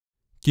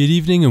Good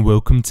evening and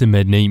welcome to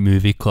Midnight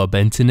Movie Club.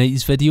 In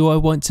tonight's video I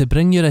want to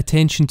bring your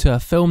attention to a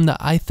film that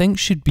I think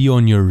should be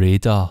on your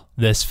radar.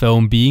 This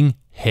film being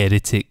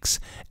Heretiks.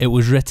 It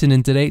was written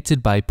and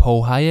directed by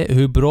Hyett,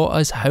 who brought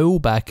us Howl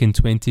back in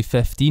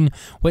 2015,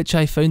 which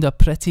I found a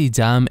pretty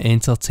damn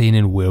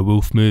entertaining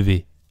werewolf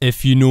movie.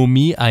 If you know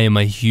me, I am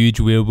a huge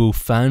werewolf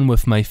fan,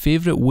 with my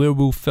favourite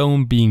werewolf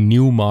film being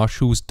Neil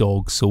Marshall's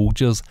Dog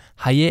Soldiers.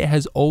 Hyett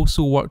has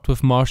also worked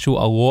with Marshall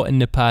a lot in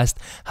the past,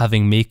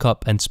 having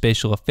makeup and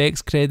special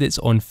effects credits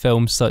on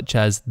films such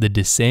as The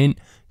Descent,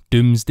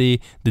 Doomsday,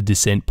 The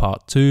Descent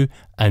Part 2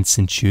 and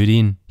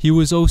Centurion. He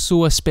was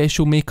also a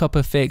special makeup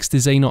effects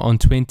designer on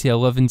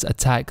 2011's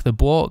Attack the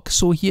Block,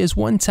 so he is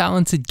one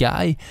talented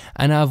guy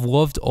and I've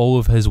loved all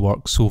of his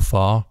work so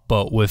far.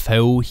 But with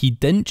Howl, he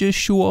didn't just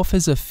show off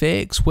his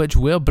effects, which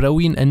were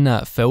brilliant in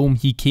that film.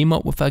 He came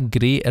up with a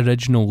great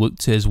original look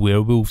to his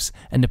werewolves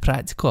and the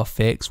practical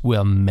effects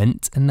were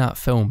mint in that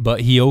film.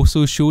 But he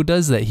also showed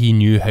us that he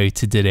knew how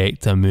to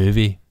direct a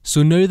movie.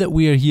 So now that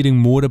we are hearing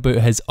more about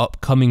his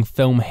upcoming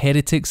film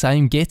Heretiks, I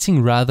am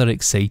getting rather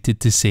excited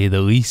to say the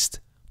least.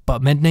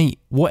 But Midnight,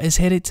 what is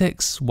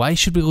Heretiks? Why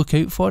should we look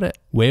out for it?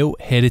 Well,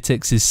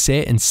 Heretiks is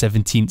set in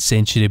 17th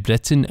century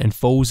Britain and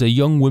follows a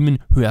young woman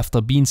who,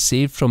 after being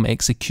saved from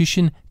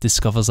execution,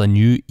 discovers a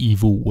new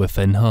evil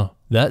within her.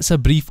 That's a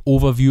brief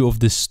overview of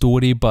the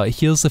story, but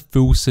here's the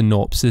full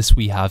synopsis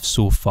we have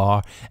so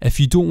far. If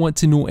you don't want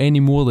to know any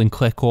more, then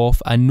click off.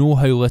 I know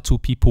how little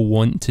people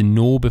want to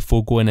know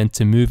before going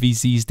into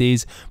movies these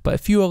days, but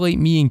if you are like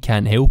me and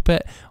can't help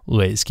it,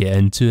 let's get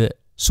into it.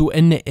 So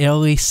in the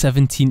early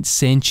 17th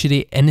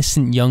century,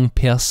 innocent young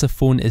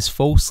Persephone is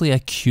falsely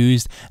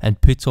accused and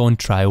put on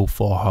trial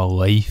for her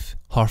life.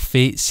 Her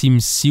fate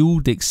seems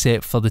sealed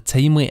except for the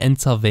timely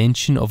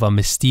intervention of a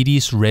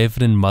mysterious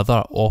Reverend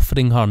Mother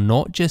offering her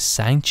not just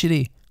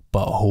sanctuary,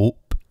 but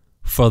hope.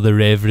 For the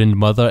Reverend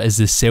Mother is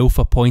the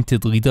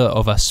self-appointed leader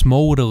of a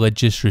small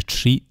religious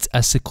retreat,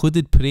 a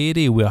secluded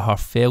prairie where her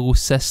fellow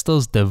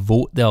sisters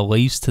devote their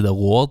lives to the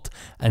Lord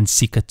and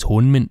seek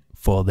atonement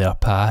for their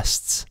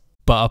pasts.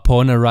 But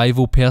upon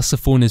arrival,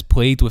 Persephone is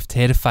plagued with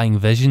terrifying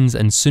visions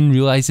and soon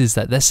realises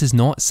that this is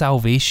not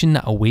salvation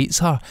that awaits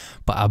her,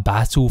 but a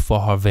battle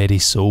for her very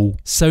soul.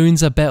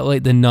 Sounds a bit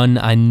like The Nun,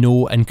 I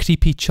know, and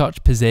creepy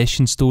church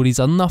possession stories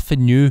are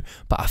nothing new,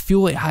 but I feel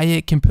like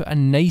Hyett can put a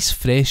nice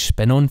fresh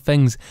spin on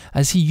things,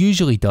 as he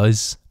usually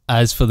does.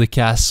 As for the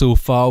cast so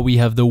far, we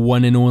have the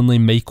one and only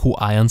Michael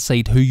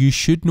Ironside, who you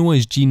should know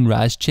as Gene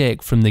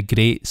Razchek from the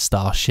great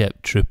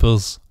Starship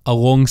Troopers.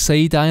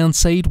 Alongside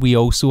Ironside, we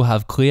also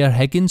have Claire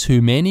Higgins,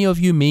 who many of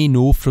you may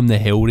know from the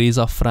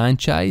Hellraiser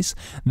franchise.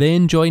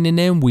 Then joining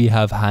them we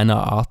have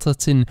Hannah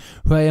Arterton,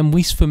 who I am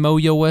least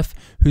familiar with,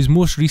 whose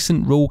most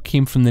recent role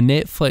came from the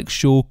Netflix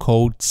show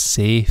called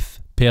Safe.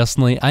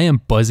 Personally, I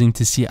am buzzing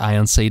to see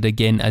Ironside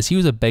again, as he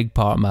was a big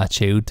part of my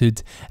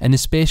childhood, and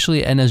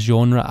especially in a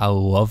genre I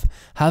love.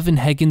 Having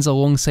Higgins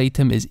alongside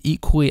him is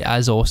equally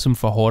as awesome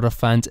for horror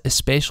fans,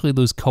 especially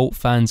those cult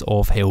fans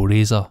of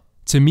Hellraiser.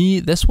 To me,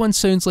 this one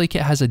sounds like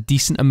it has a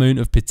decent amount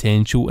of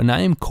potential, and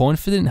I am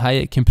confident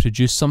Hyett can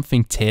produce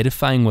something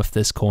terrifying with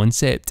this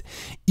concept.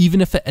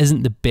 Even if it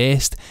isn't the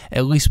best,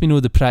 at least we know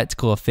the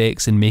practical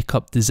effects and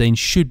makeup design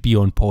should be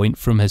on point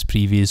from his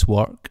previous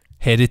work.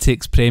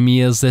 Heretiks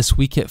premieres this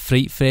week at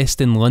Fright Fest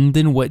in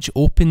London, which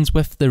opens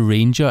with The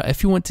Ranger.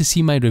 If you want to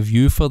see my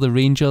review for The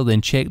Ranger,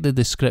 then check the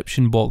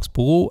description box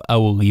below, I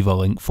will leave a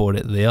link for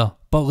it there.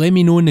 But let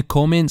me know in the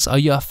comments, are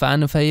you a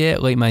fan of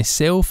Hyett like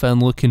myself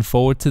and looking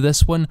forward to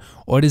this one,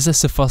 or is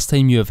this the first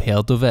time you have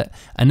heard of it?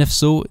 And if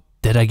so,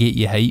 did I get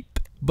you hype?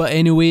 But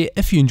anyway,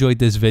 if you enjoyed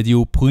this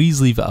video,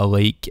 please leave it a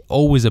like,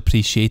 always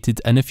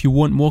appreciated, and if you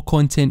want more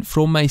content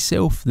from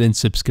myself, then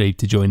subscribe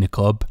to join the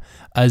club.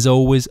 As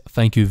always,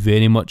 thank you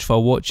very much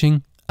for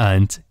watching,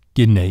 and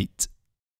good night.